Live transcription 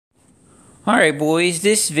Alright boys,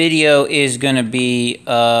 this video is going to be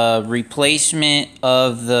a replacement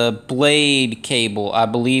of the blade cable. I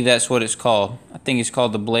believe that's what it's called. I think it's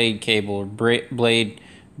called the blade cable, or blade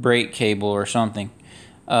brake cable or something.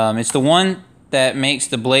 It's the one that makes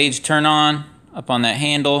the blades turn on up on that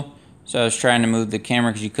handle. So I was trying to move the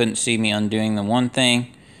camera because you couldn't see me undoing the one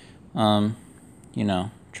thing. You know,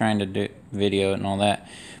 trying to do video and all that.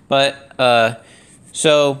 But,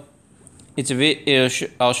 so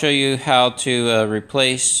I'll show you how to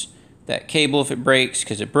replace that cable if it breaks,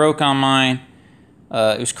 because it broke on mine.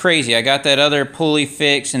 It was crazy. I got that other pulley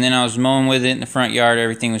fixed, and then I was mowing with it in the front yard.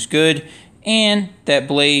 Everything was good, and that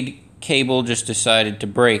blade cable just decided to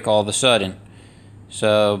break all of a sudden.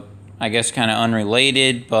 So I guess kind of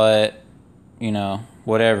unrelated, but you know,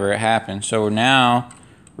 whatever, it happened. So we're now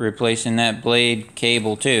replacing that blade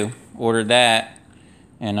cable too. Ordered that.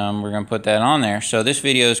 And we're going to put that on there. So this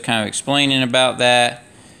video is kind of explaining about that.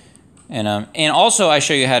 And also I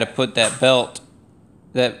show you how to put that belt.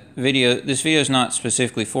 This video is not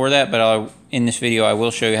specifically for that, but in this video I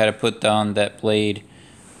will show you how to put on that blade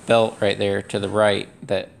belt right there to the right,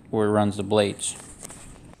 where it runs the blades.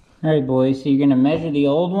 Alright boys, so you're going to measure the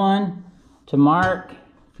old one to mark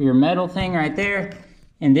for your metal thing right there.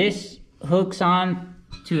 And this hooks on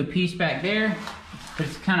to a piece back there, but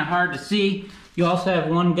it's kind of hard to see. You also have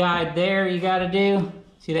one guide there you got to do.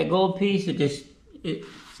 See that gold piece?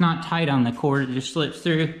 It's not tight on the cord, it just slips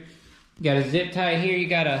through. You got a zip tie here, you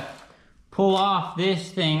got to pull off this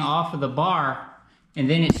thing off of the bar, and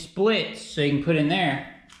then it splits so you can put in there.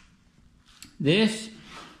 This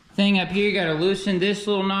thing up here, you got to loosen this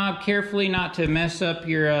little knob carefully not to mess up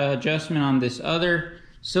your adjustment on this other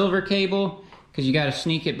silver cable, because you got to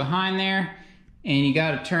sneak it behind there, and you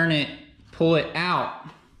got to turn it, pull it out.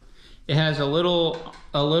 It has a little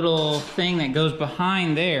thing that goes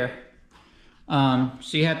behind there.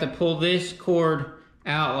 So you have to pull this cord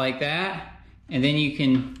out like that, and then you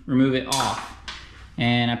can remove it off.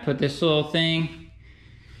 And I put this little thing,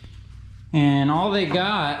 and all they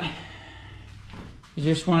got is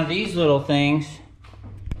just one of these little things,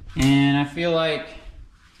 and I feel like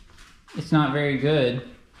it's not very good.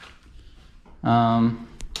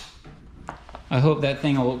 I hope that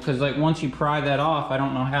thing will, because like once you pry that off, I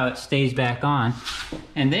don't know how it stays back on.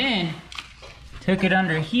 And then took it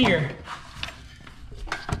under here.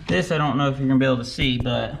 This I don't know if you're gonna be able to see,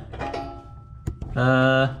 but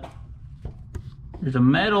there's a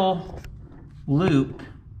metal loop.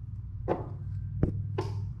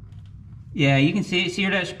 Yeah, you can see it. See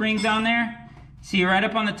where that spring's on there? See right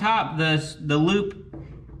up on the top, the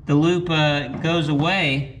loop goes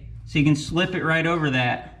away, so you can slip it right over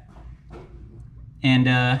that. And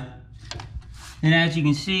then as you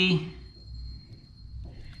can see,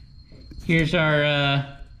 here's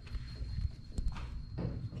our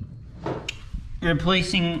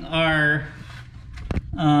replacing our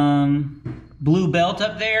blue belt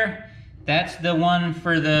up there. That's the one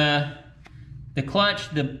for the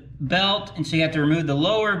clutch, the belt, and so you have to remove the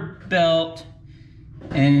lower belt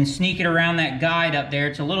and sneak it around that guide up there.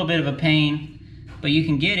 It's a little bit of a pain, but you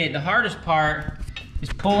can get it. The hardest part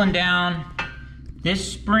is pulling down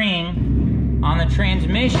this spring on the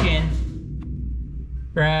transmission.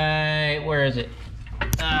 Right, where is it?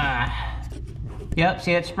 Yep,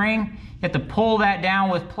 see that spring? You have to pull that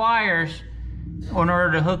down with pliers in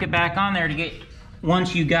order to hook it back on there to get,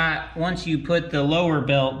 once you put the lower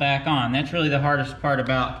belt back on. That's really the hardest part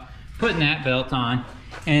about putting that belt on.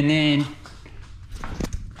 And then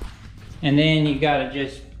you gotta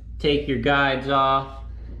just take your guides off,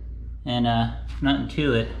 and nothing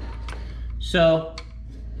to it. So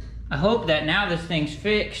I hope that now this thing's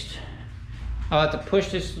fixed, I'll have to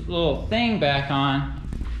push this little thing back on,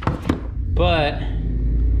 but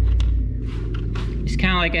it's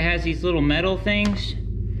kind of like it has these little metal things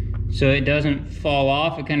so it doesn't fall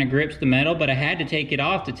off. It kind of grips the metal, but I had to take it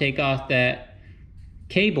off to take off that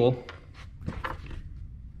cable.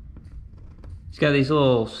 It's got these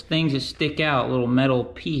little things that stick out, little metal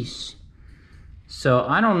piece. So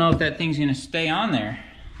I don't know if that thing's gonna stay on there.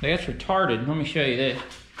 That's retarded. Let me show you this,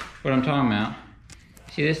 what I'm talking about.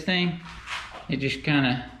 See this thing? It just kind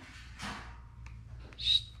of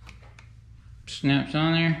snaps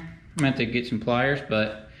on there. I'm gonna have to get some pliers,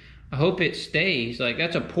 but I hope it stays. Like,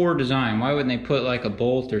 that's a poor design. Why wouldn't they put like a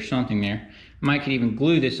bolt or something there? I might could even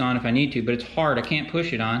glue this on if I need to, but it's hard. I can't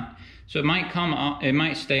push it on. So it might come on, it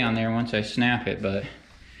might stay on there once I snap it, but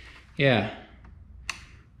yeah.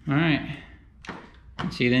 All right.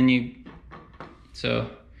 See, then so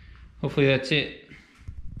hopefully that's it.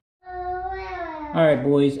 All right,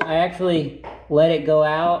 boys, I actually let it go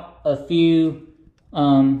out a few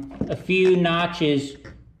notches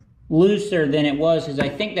looser than it was, because I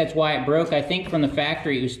think that's why it broke. I think from the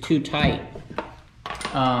factory it was too tight.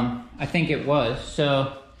 I think it was.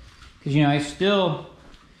 So, because you know, it's still,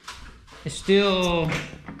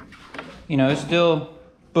 you know, it's still,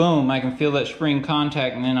 boom, I can feel that spring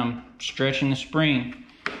contact, and then I'm stretching the spring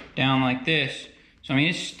down like this. So I mean,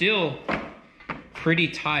 it's still pretty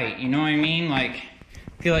tight, you know what I mean? Like,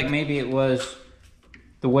 I feel like maybe it was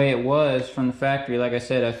the way it was from the factory. Like I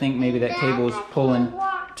said, I think maybe that cable was pulling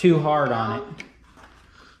too hard on it.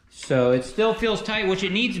 So it still feels tight, which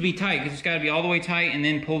it needs to be tight, because it's got to be all the way tight, and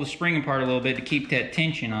then pull the spring apart a little bit to keep that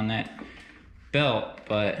tension on that belt.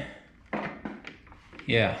 But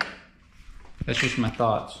yeah, that's just my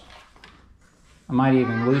thoughts. I might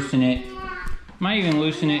even loosen it.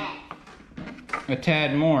 A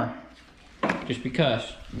tad more, just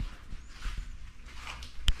because.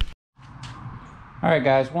 All right,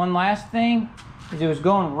 guys, one last thing is it was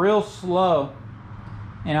going real slow,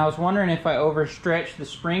 and I was wondering if I overstretched the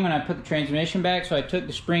spring when I put the transmission back. So I took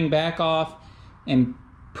the spring back off and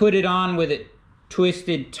put it on with it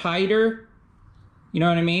twisted tighter. You know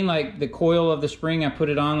what I mean? Like the coil of the spring, I put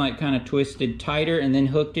it on like kind of twisted tighter, and then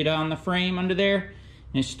hooked it on the frame under there,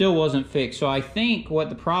 and it still wasn't fixed. So I think what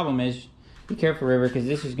the problem is, be careful, River, because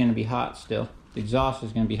this is going to be hot still. The exhaust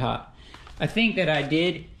is going to be hot. I think that I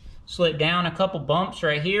did slip down a couple bumps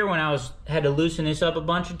right here when I had to loosen this up a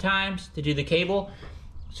bunch of times to do the cable.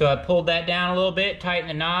 So I pulled that down a little bit, tightened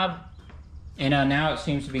the knob, and now it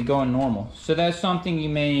seems to be going normal. So that's something you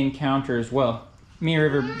may encounter as well. Me and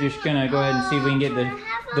River just gonna go ahead and see if we can get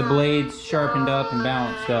the blades sharpened up and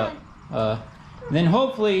balanced up. Then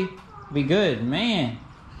hopefully it'll be good. Man,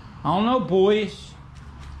 I don't know, boys.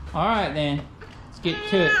 All right then, let's get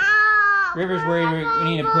to it. River's worried we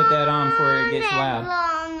need to put that on before it gets loud.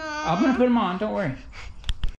 I'm gonna put them on, don't worry.